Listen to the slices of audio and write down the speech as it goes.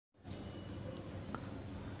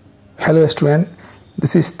Hello student,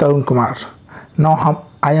 this is Tarun Kumar. Now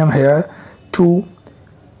I am here to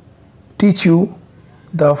teach you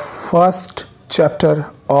the first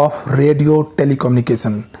chapter of radio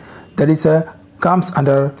telecommunication, that is comes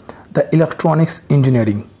under the electronics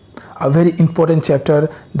engineering, a very important chapter.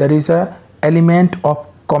 That is a element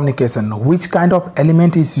of communication. Which kind of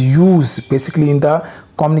element is used basically in the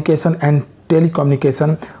communication and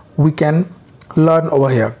telecommunication we can learn over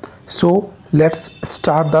here. So let's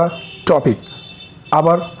start the topic.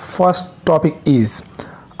 Our first topic is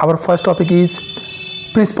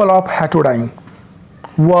principle of heterodyning.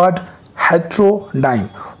 Word heterodyning.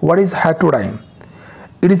 What is heterodyning?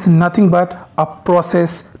 It is nothing but a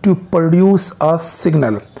process to produce a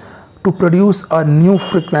signal, to produce a new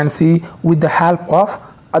frequency with the help of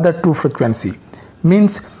other two frequency.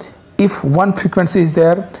 Means if one frequency is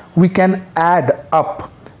there, we can add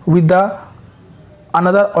up with the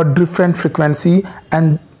another or different frequency,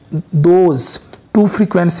 and those two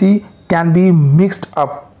frequency can be mixed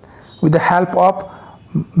up with the help of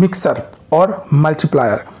mixer or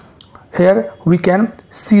multiplier. Here we can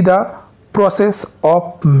see the process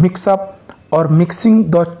of mix up or mixing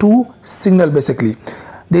the two signal. Basically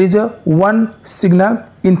there is a one signal,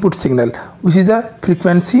 input signal, which is a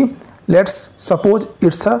frequency. Let's suppose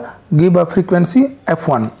it's a give a frequency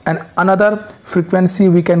f1, and another frequency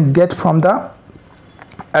we can get from the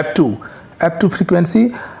f2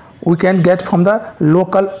 frequency we can get from the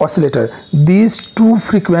local oscillator. These two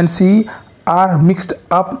frequency are mixed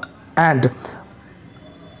up, and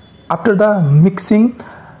after the mixing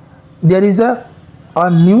there is a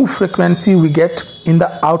new frequency we get in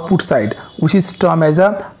the output side, which is termed as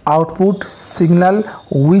a output signal,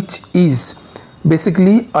 which is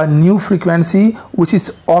basically a new frequency which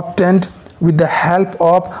is obtained with the help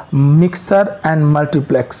of mixer and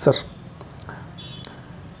multiplexer.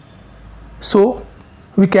 So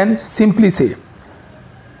we can simply say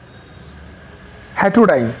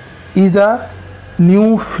heterodyning is a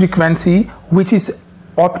new frequency which is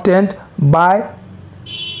obtained by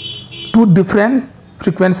two different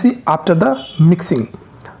frequency after the mixing.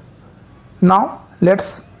 Now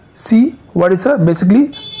let's see what is a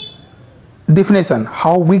basically definition,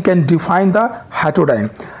 how we can define the heterodyning.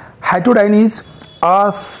 Heterodyning is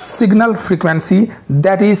a signal frequency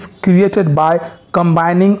that is created by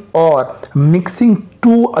combining or mixing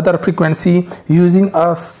two other frequency using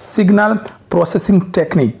a signal processing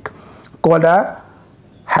technique called a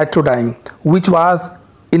heterodyning, which was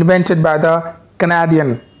invented by the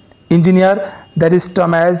Canadian engineer that is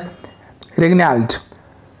termed as Regnald.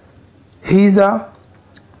 He is a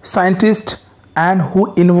scientist and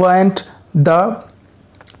who invented the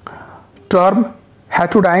term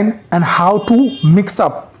heterodyning and how to mix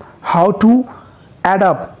up, how to add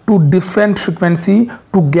up to different frequency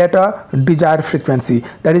to get a desired frequency.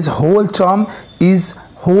 That is whole term is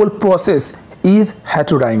whole process is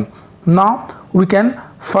heterodyning. Now we can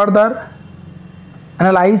further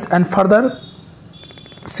analyze and further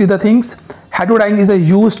see the things. Heterodyning is a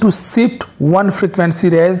use to shift one frequency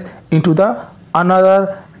range into the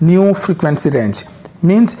another new frequency range.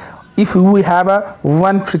 Means if we have a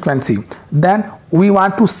one frequency, then we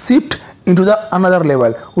want to shift into the another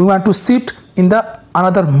level, we want to shift in the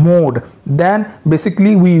another mode, then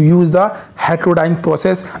basically we use the heterodyning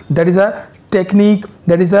process. That is a technique,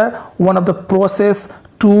 that is a one of the process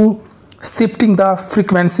to shifting the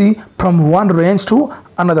frequency from one range to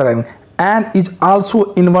another range, and is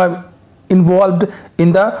also involved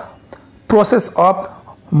in the process of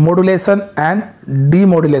modulation and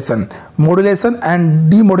demodulation. Modulation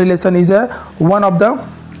and demodulation is a one of the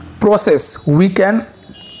process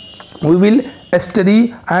we will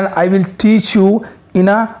study, and I will teach you in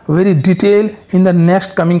a very detail in the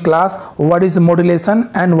next coming class what is modulation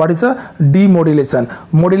and what is a demodulation.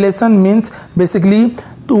 Modulation means basically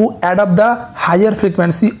to add up the higher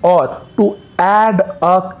frequency or to add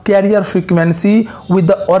a carrier frequency with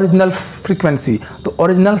the original frequency, the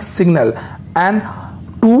original signal, and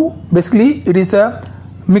to basically it is a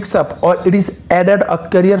mix up or it is added a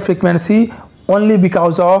carrier frequency only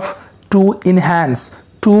because of to enhance,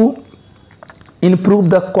 to improve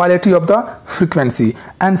the quality of the frequency.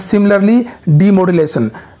 And similarly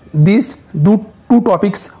demodulation. These two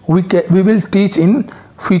topics we will teach in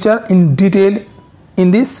future in detail in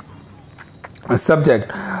this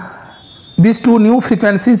subject. These two new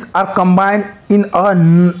frequencies are combined in a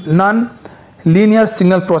non-linear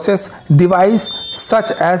signal process device such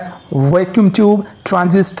as vacuum tube,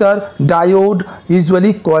 transistor, diode,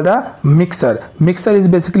 usually called a mixer. Mixer is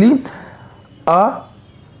basically a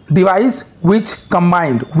device which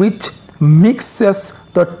mixes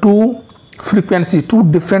the two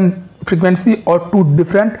different frequency or two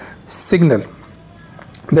different signal.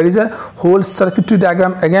 There is a whole circuitry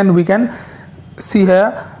diagram. Again we can see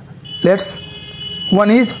here. One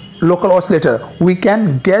is local oscillator. We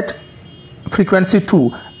can get frequency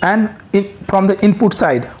 2, and from the input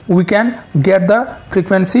side we can get the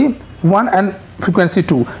frequency 1 and frequency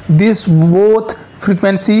 2. This both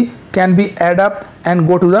frequency can be add up and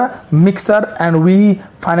go to the mixer, and we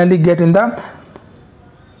finally get in the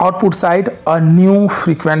output side a new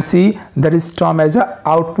frequency that is termed as a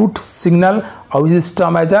output signal, or which is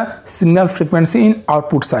termed as a signal frequency in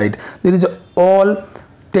output side. There is all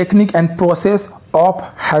technique and process of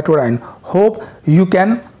heterodyne. Hope you can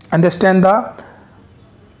understand the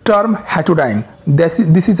term heterodyne.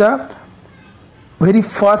 This is a very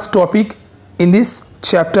first topic in this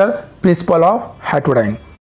chapter, principle of heterodyne.